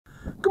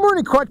Good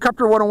morning,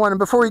 Quadcopter 101. And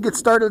before we get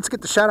started, let's get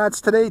the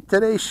shout-outs today.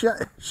 Today's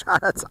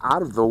shout-outs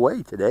out of the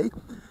way today.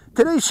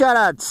 Today's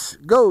shout-outs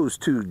goes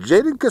to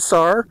Jaden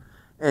Kassar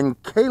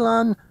and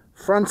Kaylon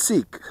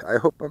Francique. I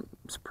hope I'm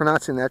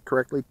pronouncing that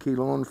correctly,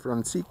 Kaylon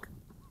Francique.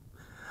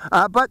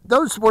 But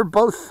those were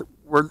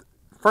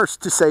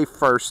first to say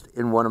first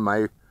in one of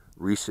my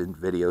recent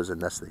videos,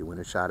 and thus they win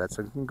a shout-out.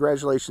 So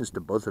congratulations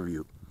to both of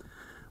you.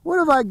 What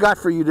have I got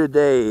for you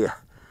today?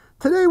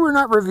 Today we're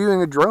not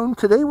reviewing a drone.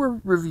 Today we're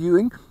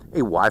reviewing a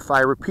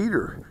Wi-Fi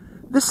repeater.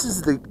 This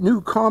is the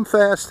new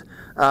COMFAST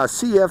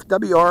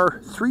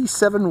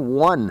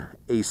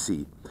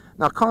CF-WR371AC.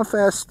 Now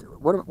COMFAST,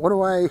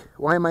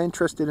 why am I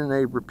interested in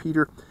a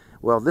repeater?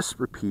 Well, this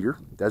repeater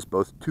does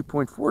both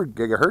 2.4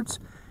 gigahertz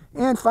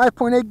and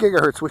 5.8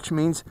 gigahertz, which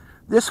means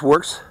this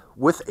works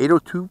with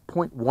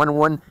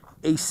 802.11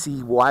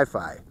 AC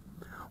Wi-Fi.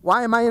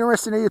 Why am I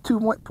interested in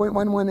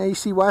 802.11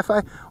 AC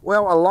Wi-Fi?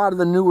 Well, a lot of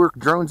the newer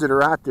drones that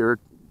are out there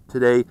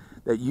today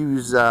that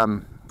use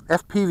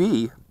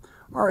FPV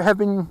have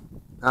been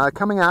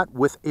coming out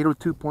with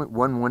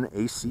 802.11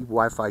 AC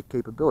Wi-Fi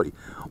capability.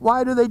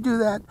 Why do they do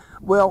that?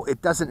 Well,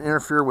 it doesn't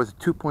interfere with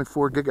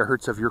 2.4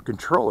 gigahertz of your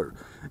controller.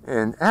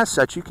 And as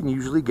such, you can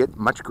usually get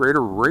much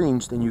greater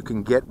range than you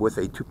can get with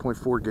a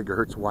 2.4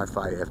 gigahertz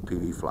Wi-Fi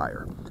FPV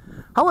flyer.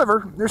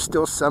 However, there's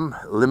still some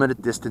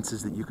limited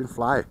distances that you can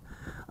fly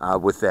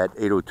with that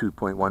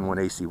 802.11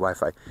 AC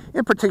Wi-Fi.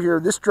 In particular,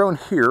 this drone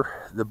here,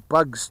 the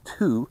Bugs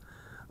 2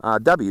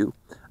 W,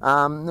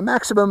 the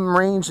maximum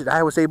range that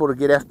I was able to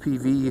get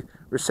FPV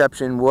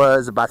reception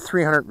was about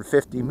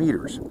 350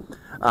 meters.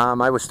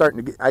 I'd start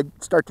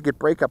to get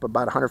breakup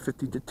about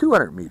 150 to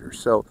 200 meters.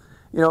 So,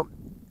 you know,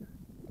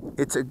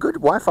 it's a good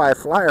Wi-Fi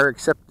flyer,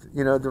 except,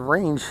 you know, the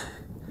range,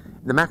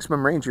 the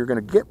maximum range you're going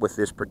to get with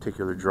this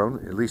particular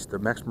drone, at least the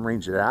maximum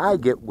range that I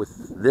get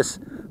with this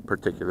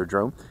particular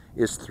drone,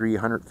 is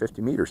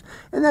 350 meters.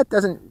 And that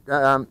doesn't,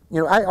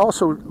 you know, I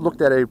also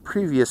looked at a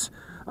previous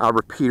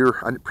repeater,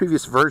 a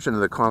previous version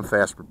of the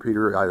COMFAST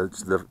repeater.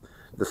 It's the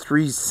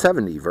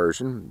 370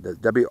 version, the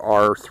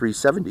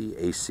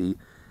WR370AC,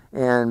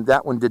 and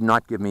that one did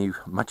not give me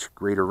much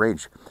greater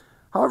range.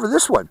 However,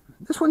 this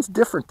one's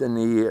different than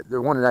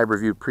the one that I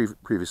reviewed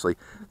previously.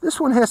 This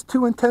one has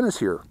two antennas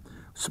here,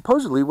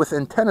 supposedly with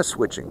antenna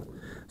switching.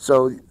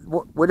 So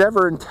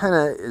whatever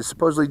antenna is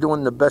supposedly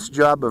doing the best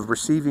job of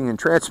receiving and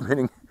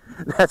transmitting,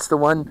 that's the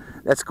one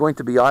that's going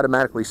to be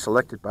automatically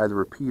selected by the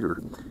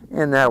repeater,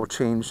 and that will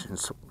change and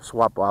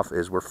swap off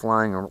as we're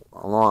flying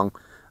along,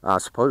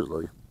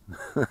 supposedly,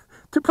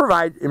 to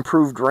provide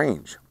improved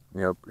range.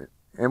 You know,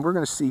 and we're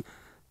going to see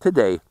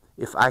today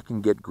if I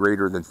can get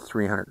greater than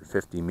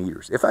 350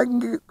 meters. If I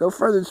can go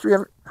further than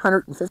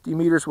 350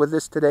 meters with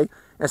this today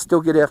and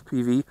still get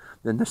FPV,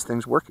 then this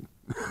thing's working.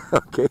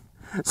 Okay,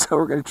 so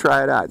we're going to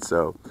try it out.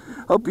 So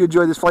hope you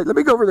enjoy this flight. Let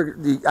me go over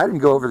I didn't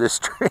go over this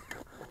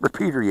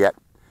repeater yet.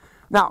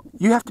 Now,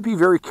 you have to be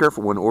very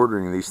careful when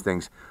ordering these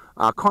things.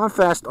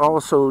 COMFAST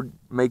also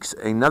makes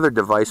another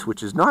device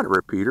which is not a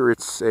repeater.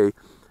 It's a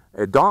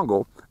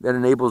dongle that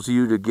enables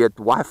you to get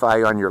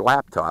Wi-Fi on your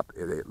laptop.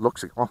 It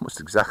looks almost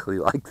exactly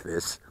like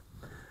this.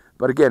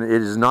 But again, it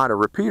is not a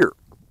repeater.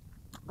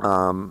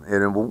 And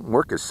it won't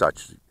work as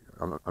such,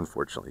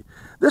 unfortunately.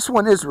 This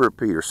one is a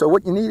repeater. So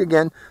what you need,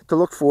 again, to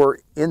look for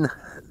in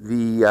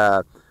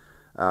the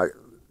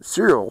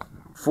serial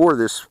for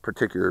this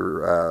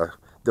particular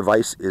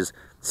device is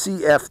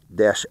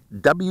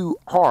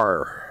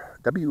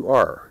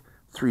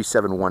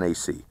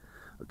CF-WR371AC.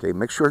 Okay,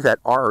 make sure that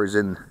R is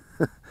in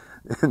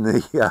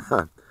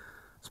the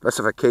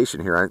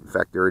specification here. In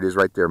fact, there it is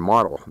right there.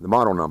 The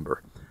model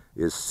number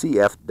is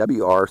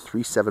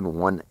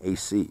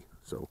CF-WR371AC.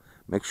 So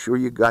make sure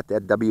you got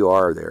that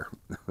WR there.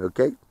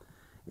 Okay,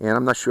 and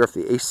I'm not sure if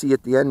the AC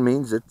at the end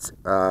means it's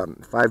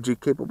 5G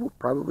capable.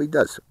 Probably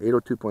does.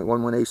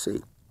 802.11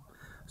 AC.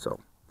 So,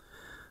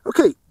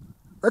 okay.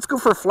 Let's go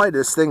for a flight of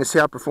this thing and see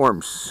how it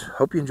performs.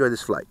 Hope you enjoy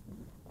this flight.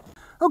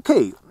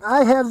 Okay,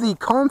 I have the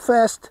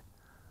COMFAST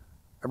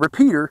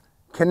repeater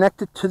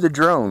connected to the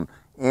drone,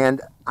 and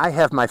I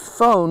have my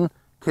phone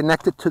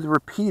connected to the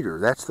repeater.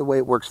 That's the way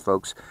it works,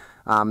 folks.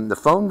 The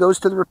phone goes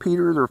to the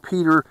repeater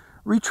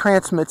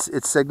retransmits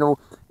its signal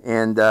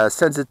and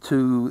sends it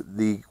to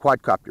the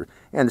quadcopter.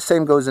 And the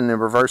same goes in the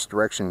reverse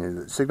direction.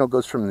 The signal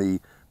goes from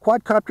the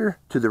quadcopter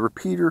to the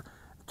repeater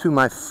to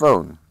my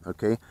phone,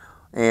 okay?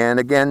 And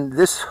again,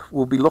 this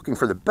will be looking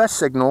for the best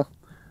signal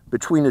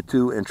between the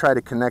two and try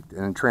to connect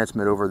and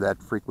transmit over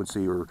that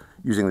frequency or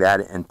using that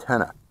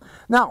antenna.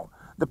 Now,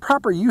 the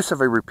proper use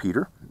of a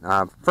repeater,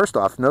 first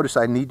off, notice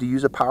I need to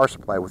use a power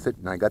supply with it,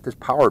 and I got this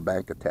power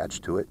bank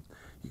attached to it.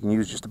 You can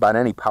use just about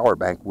any power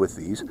bank with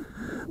these.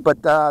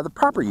 But the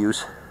proper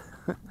use,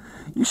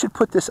 you should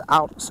put this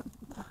out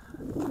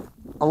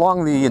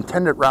along the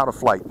intended route of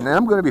flight. And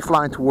I'm going to be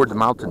flying toward the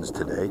mountains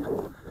today,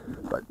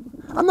 but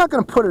I'm not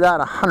going to put it out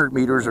 100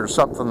 meters or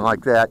something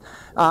like that.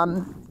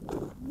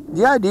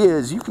 The idea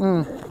is you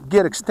can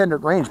get extended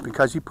range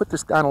because you put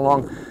this down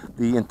along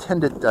the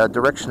intended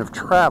direction of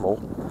travel,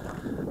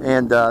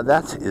 and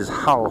that is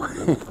how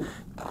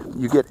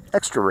you get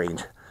extra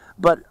range.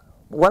 But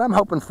what I'm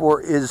hoping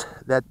for is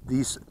that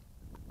these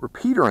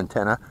repeater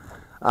antenna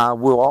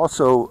will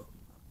also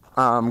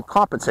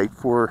compensate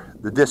for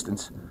the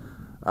distance,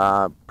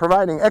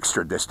 providing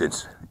extra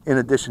distance in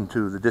addition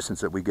to the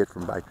distance that we get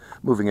from by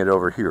moving it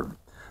over here.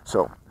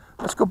 So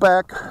let's go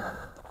back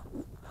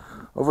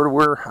over to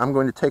where I'm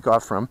going to take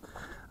off from.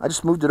 I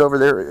just moved it over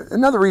there.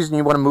 Another reason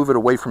you want to move it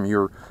away from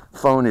your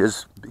phone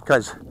is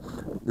because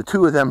the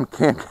two of them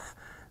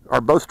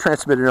are both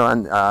transmitted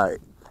on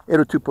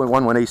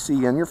 802.11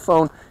 AC, and your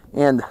phone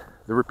and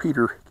the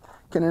repeater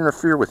can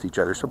interfere with each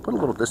other. So put a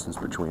little distance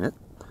between it.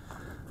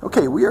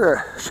 Okay, we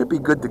should be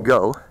good to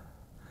go.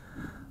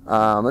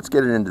 Let's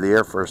get it into the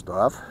air first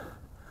off.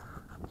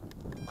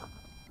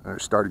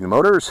 Starting the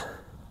motors,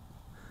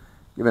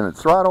 giving it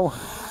throttle.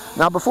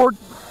 Now before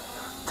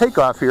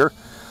takeoff here,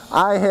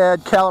 I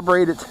had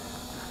calibrated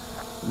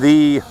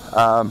the,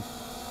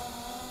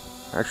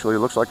 actually it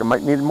looks like I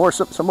might need some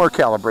more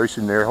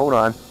calibration there. Hold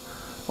on,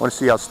 I want to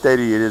see how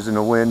steady it is in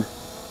the wind.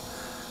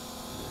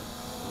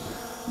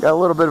 Got a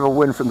little bit of a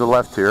wind from the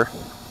left here,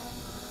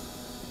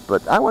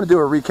 but I want to do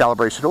a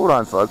recalibration. Hold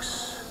on,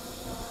 folks.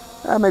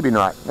 Maybe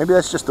not. Maybe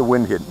that's just the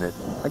wind hitting it.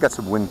 I got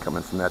some wind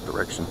coming from that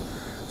direction.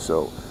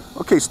 So,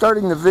 okay,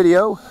 starting the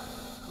video,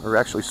 or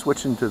actually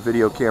switching to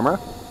video camera.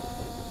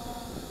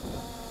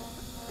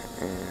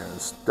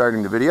 And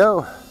starting the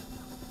video.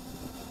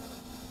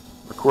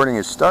 Recording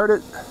is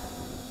started.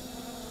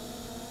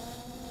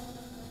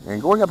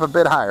 And going up a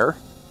bit higher.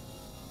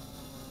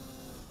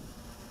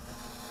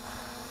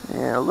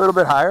 And a little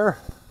bit higher.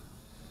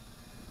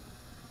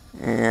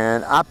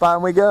 And up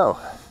on we go.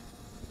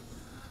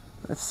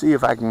 Let's see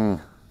if I can,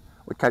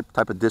 what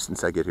type of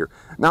distance I get here.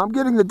 Now I'm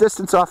getting the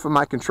distance off of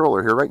my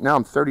controller here. Right now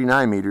I'm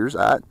 39 meters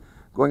out.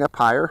 Going up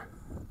higher.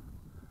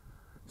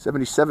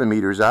 77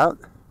 meters out.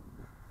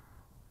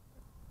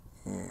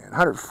 And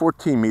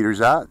 114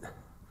 meters out.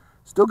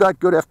 Still got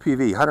good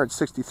FPV.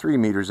 163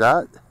 meters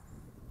out.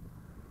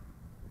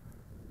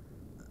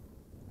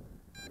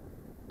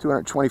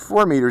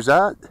 224 meters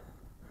out.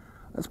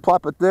 Let's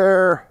plop it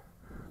there.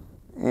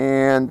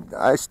 And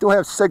I still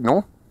have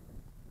signal.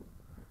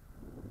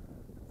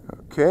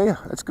 Okay,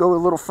 let's go a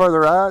little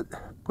further out,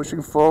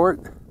 pushing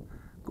forward,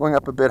 going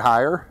up a bit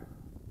higher.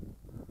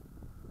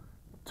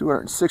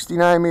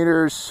 269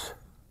 meters.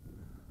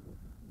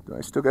 Do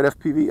I still got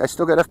FPV? I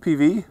still got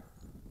FPV.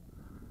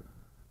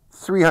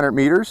 300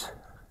 meters.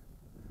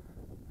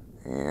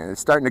 And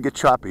it's starting to get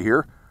choppy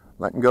here.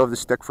 Letting go of the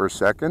stick for a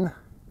second.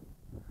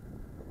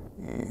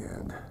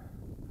 And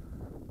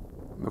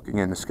looking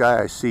in the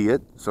sky, I see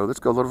it. So let's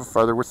go a little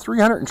further. We're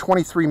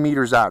 323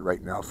 meters out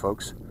right now,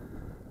 folks.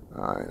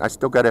 I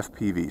still got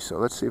FPV, so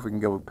let's see if we can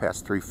go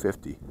past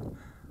 350.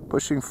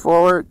 Pushing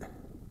forward.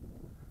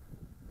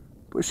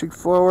 Pushing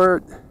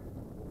forward.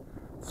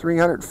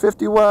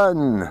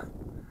 351.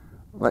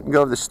 Letting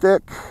go of the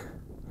stick.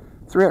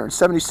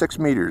 376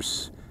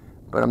 meters.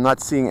 But I'm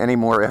not seeing any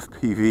more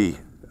FPV.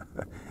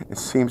 It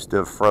seems to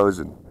have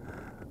frozen.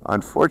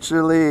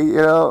 Unfortunately,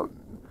 you know,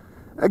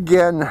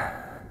 again,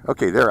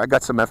 okay, there, I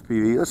got some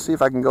FPV. Let's see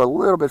if I can go a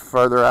little bit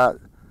further out.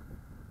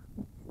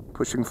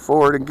 Pushing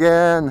forward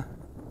again.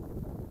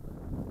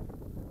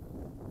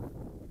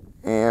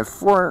 And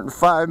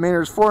 405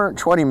 meters,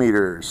 420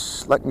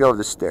 meters. Letting go of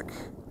the stick.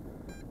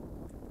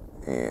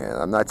 And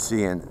I'm not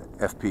seeing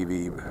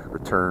FPV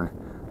return.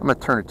 I'm going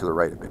to turn it to the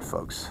right a bit,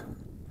 folks.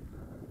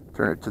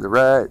 Turn it to the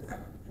right.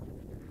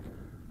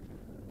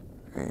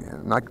 And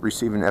I'm not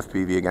receiving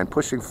FPV again.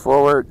 Pushing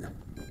forward.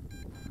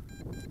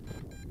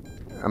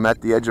 I'm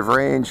at the edge of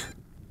range.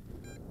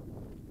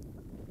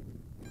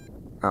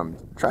 I'm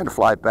trying to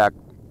fly it back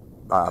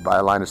by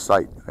a line of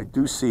sight. I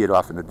do see it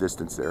off in the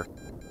distance there.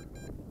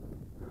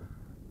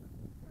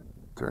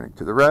 Turning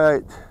to the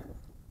right.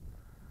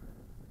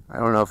 I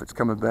don't know if it's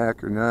coming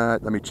back or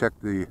not. Let me check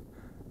let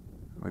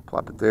me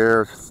plop it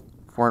there.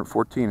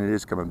 414, it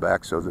is coming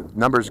back, so the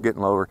number's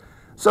getting lower.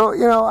 So,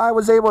 you know, I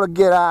was able to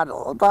get out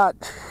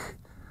about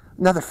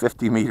another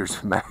 50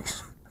 meters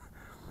max.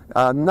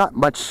 Not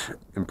much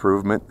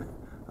improvement,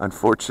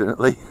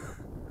 unfortunately.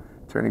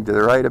 Turning to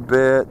the right a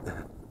bit.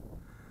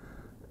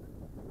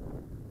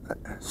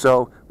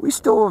 So, we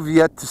still have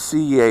yet to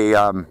see a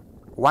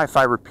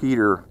Wi-Fi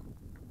repeater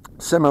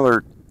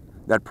similar,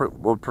 that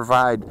will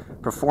provide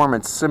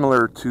performance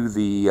similar to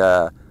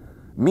the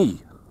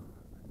Me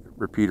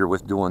repeater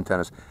with dual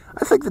antennas.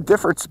 I think the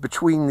difference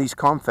between these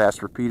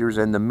COMFAST repeaters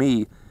and the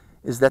Me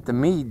is that the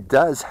Me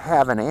does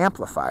have an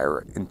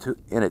amplifier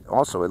in it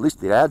also. At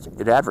least it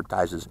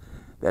advertises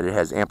that it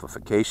has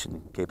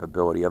amplification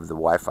capability of the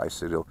Wi-Fi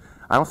signal.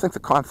 I don't think the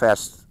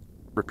COMFAST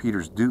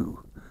repeaters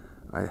do.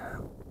 You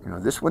know,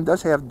 this one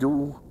does have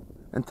dual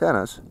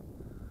antennas,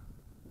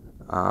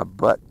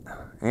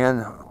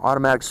 and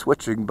automatic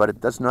switching, but it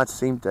does not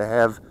seem to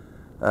have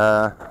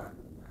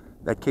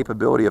that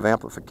capability of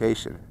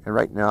amplification. And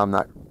right now I'm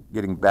not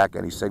getting back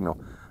any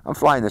signal. I'm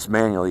flying this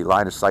manually,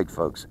 line of sight,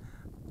 folks.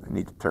 I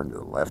need to turn to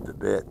the left a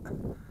bit.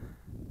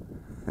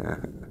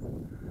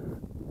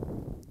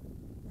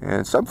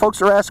 And some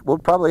folks will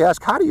probably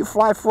ask, how do you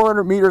fly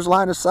 400 meters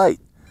line of sight?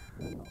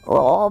 Well,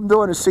 all I'm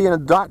doing is seeing a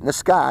dot in the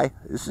sky.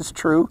 This is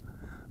true,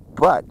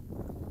 but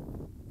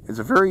it's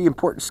a very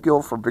important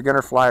skill for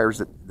beginner flyers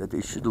that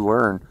they should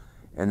learn,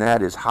 and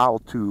that is how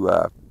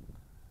to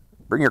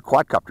bring your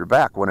quadcopter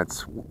back when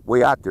it's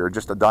way out there,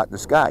 just a dot in the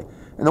sky.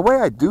 And the way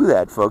I do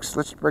that, folks,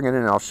 let's bring it in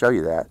and I'll show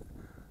you that.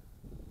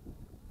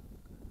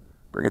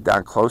 Bring it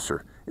down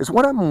closer. Is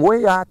when I'm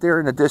way out there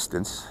in the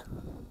distance,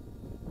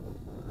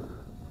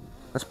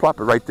 let's plop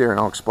it right there and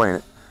I'll explain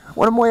it.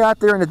 When I'm way out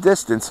there in the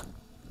distance,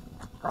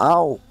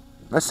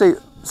 let's say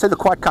the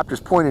quadcopter is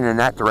pointing in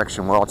that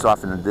direction while it's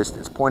off in the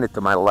distance, point it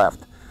to my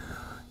left.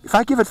 If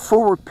I give it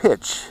forward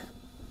pitch,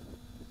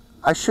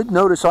 I should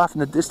notice off in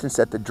the distance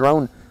that the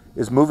drone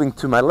is moving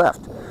to my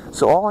left.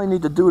 So all I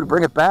need to do to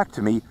bring it back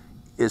to me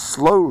is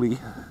slowly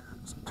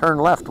turn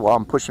left while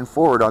I'm pushing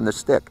forward on the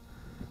stick.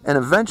 And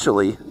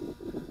eventually,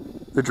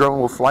 the drone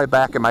will fly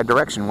back in my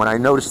direction. When I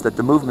notice that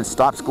the movement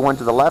stops going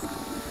to the left,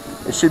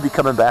 it should be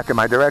coming back in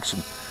my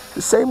direction.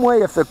 The same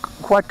way if the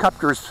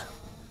quadcopter is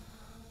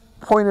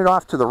pointed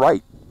off to the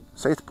right,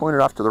 say it's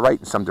pointed off to the right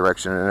in some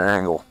direction at an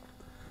angle,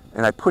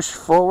 and I push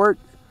forward,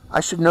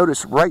 I should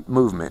notice right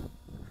movement.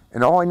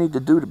 And all I need to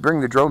do to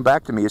bring the drone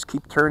back to me is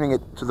keep turning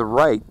it to the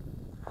right,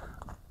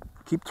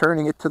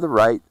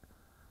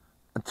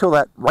 until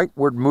that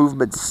rightward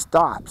movement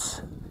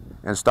stops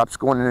and starts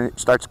going in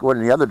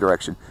the other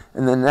direction.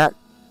 And then that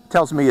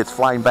tells me it's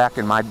flying back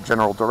in my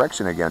general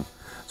direction again.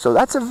 So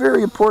that's a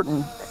very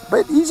important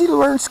but easy to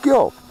learn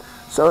skill.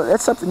 So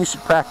that's something you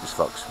should practice,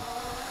 folks.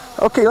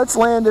 Okay, let's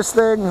land this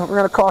thing. We're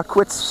going to call it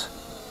quits.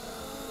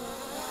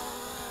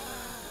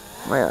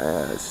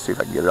 Let's see if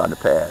I can get it on the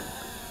pad.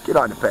 Get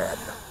on the pad.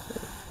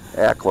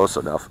 Yeah, close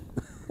enough.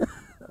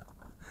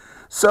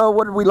 So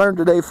what did we learn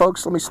today,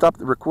 folks? Let me stop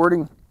the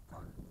recording.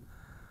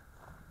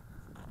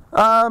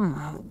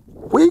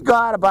 We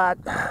got about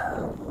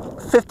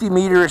 50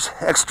 meters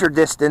extra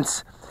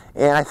distance,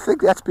 and I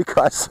think that's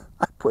because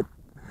I put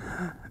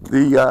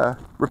the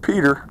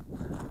repeater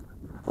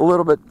a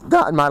little bit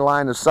down in my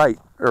line of sight,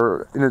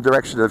 or in the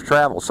direction of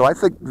travel. So I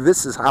think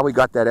this is how we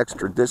got that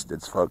extra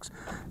distance, folks,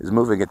 is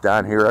moving it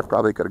down here. I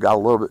probably could have got a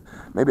little bit,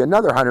 maybe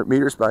another 100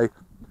 meters by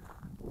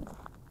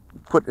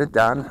putting it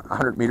down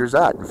 100 meters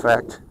out, in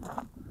fact.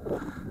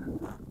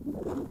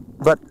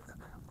 But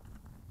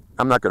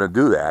I'm not going to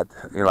do that.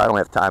 You know, I don't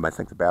have time. I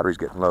think the battery's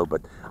getting low,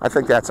 but I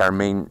think that's our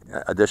main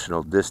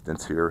additional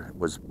distance here,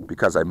 was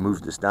because I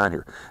moved this down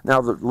here.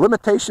 Now, the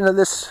limitation of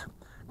this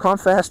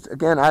COMFAST,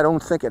 again, I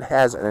don't think it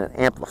has an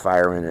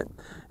amplifier in it.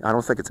 I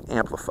don't think it's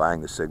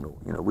amplifying the signal.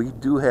 You know, we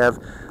do have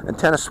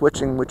antenna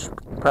switching, which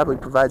probably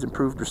provides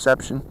improved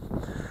reception,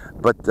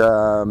 but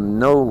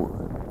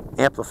no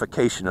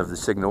amplification of the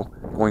signal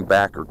going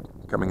back or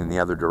coming in the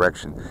other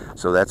direction.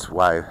 So that's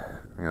why,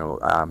 you know,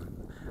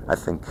 I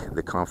think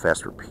the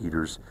COMFAST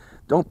repeaters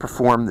don't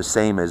perform the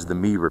same as the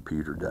Me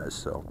repeater does.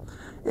 So,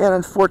 and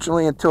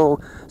unfortunately,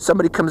 until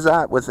somebody comes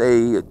out with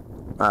a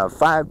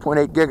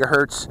 5.8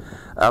 gigahertz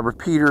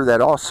repeater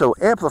that also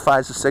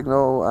amplifies the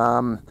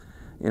signal,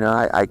 you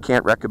know, I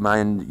can't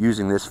recommend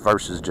using this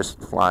versus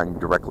just flying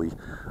directly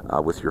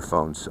with your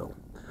phone. So,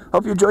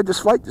 hope you enjoyed this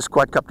flight. This is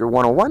Quadcopter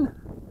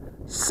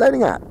 101,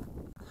 signing out.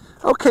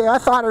 Okay, I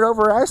thought it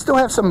over. I still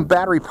have some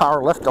battery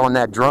power left on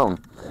that drone.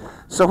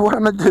 So what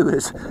I'm going to do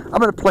is, I'm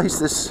going to place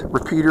this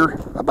repeater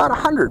about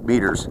 100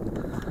 meters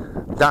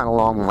down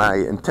along my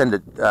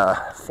intended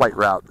flight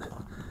route.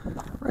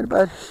 Right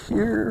about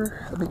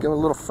here. Let me go a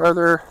little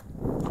further.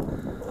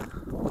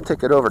 We'll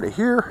take it over to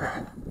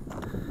here.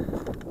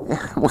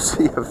 And we'll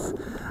see if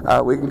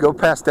we can go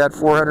past that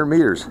 400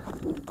 meters.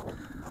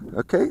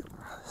 Okay,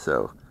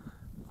 so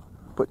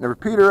putting the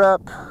repeater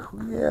up.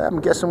 Yeah,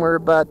 I'm guessing we're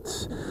about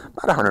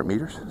 100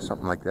 meters,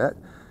 something like that.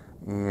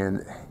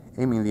 And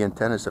aiming the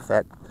antennas, if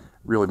that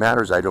really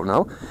matters, I don't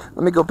know.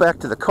 Let me go back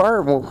to the car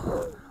and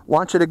we'll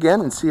launch it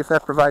again and see if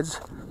that provides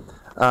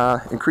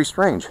increased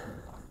range.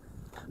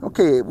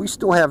 Okay, we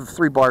still have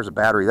 3 bars of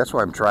battery. That's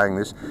why I'm trying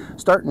this.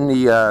 Starting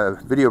the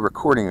video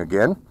recording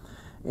again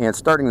and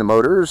starting the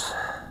motors.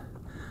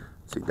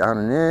 Let's see, down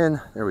and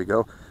in. There we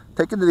go.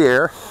 Take it to the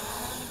air.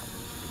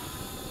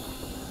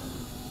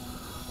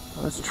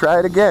 Let's try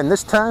it again.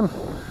 This time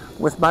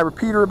with my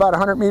repeater about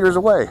 100 meters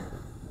away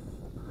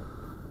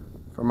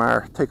from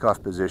our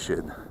takeoff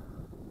position.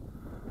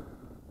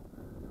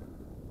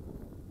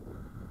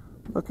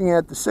 Looking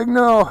at the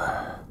signal,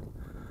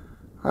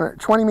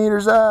 120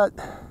 meters out.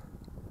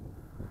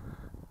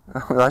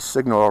 Oh, that's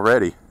signal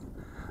already.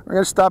 We're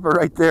going to stop it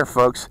right there,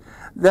 folks.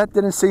 That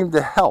didn't seem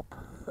to help,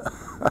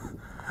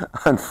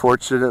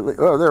 unfortunately.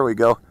 Oh, there we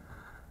go.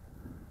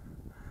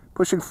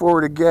 Pushing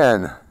forward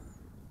again.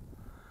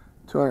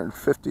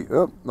 250.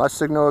 Oh, lost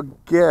signal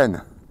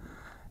again.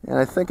 And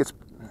I think it's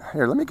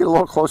here. Let me get a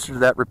little closer to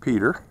that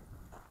repeater.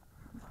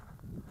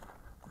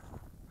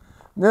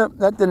 Nope,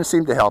 that didn't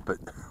seem to help it.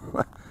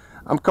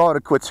 I'm calling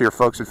it quits here,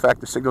 folks. In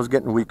fact, the signal's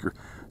getting weaker.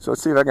 So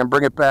let's see if I can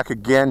bring it back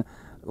again.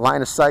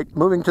 Line of sight,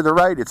 moving to the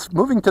right. It's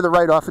moving to the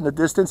right off in the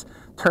distance.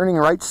 Turning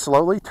right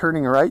slowly,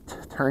 turning right,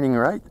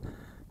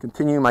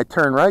 Continuing my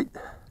turn right,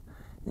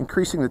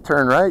 increasing the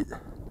turn right.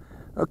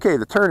 Okay,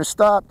 the turn is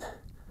stopped,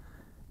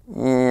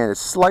 and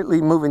it's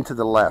slightly moving to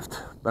the left,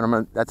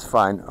 but that's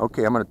fine.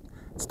 Okay,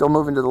 it's still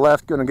moving to the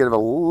left, gonna give it a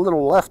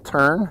little left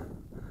turn,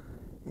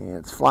 and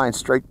it's flying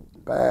straight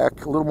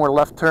back, a little more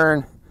left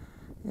turn,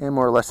 and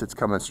more or less it's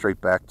coming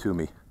straight back to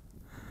me.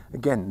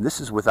 Again,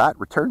 this is without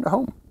return to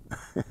home.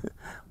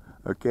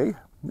 Okay,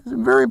 this is a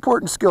very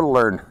important skill to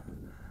learn.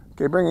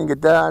 Okay, bringing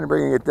it down,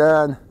 bringing it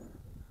down.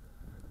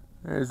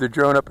 There's the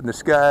drone up in the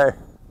sky,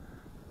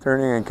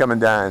 turning and coming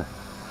down.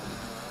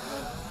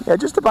 Yeah,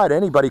 just about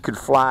anybody could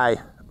fly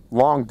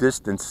long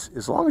distance.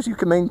 As long as you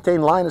can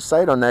maintain line of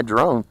sight on that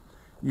drone,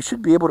 you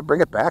should be able to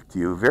bring it back to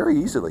you very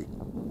easily.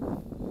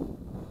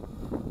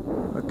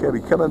 Okay,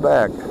 we're coming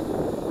back.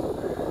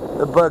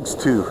 The Bugs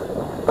 2.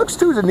 Bugs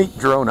 2 is a neat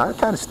drone.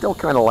 I still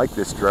kind of like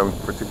this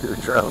particular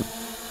drone.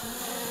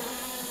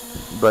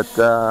 But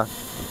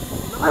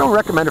I don't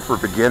recommend it for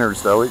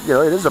beginners, though. It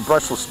is a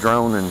brushless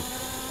drone, and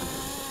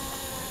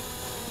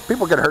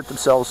people can hurt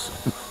themselves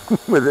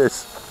with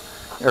this,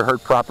 or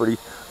hurt property.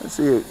 Let's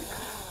see.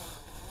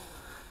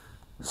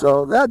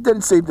 So that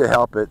didn't seem to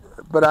help it,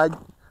 but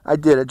I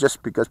did it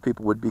just because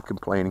people would be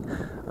complaining.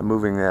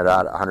 Moving that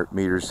out 100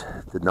 meters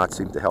did not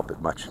seem to help it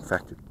much. In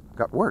fact, it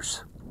got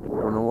worse. I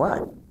don't know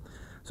why.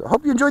 So I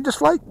hope you enjoyed this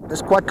flight. This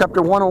is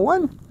Quadcopter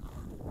 101.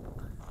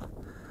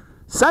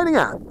 Signing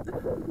out.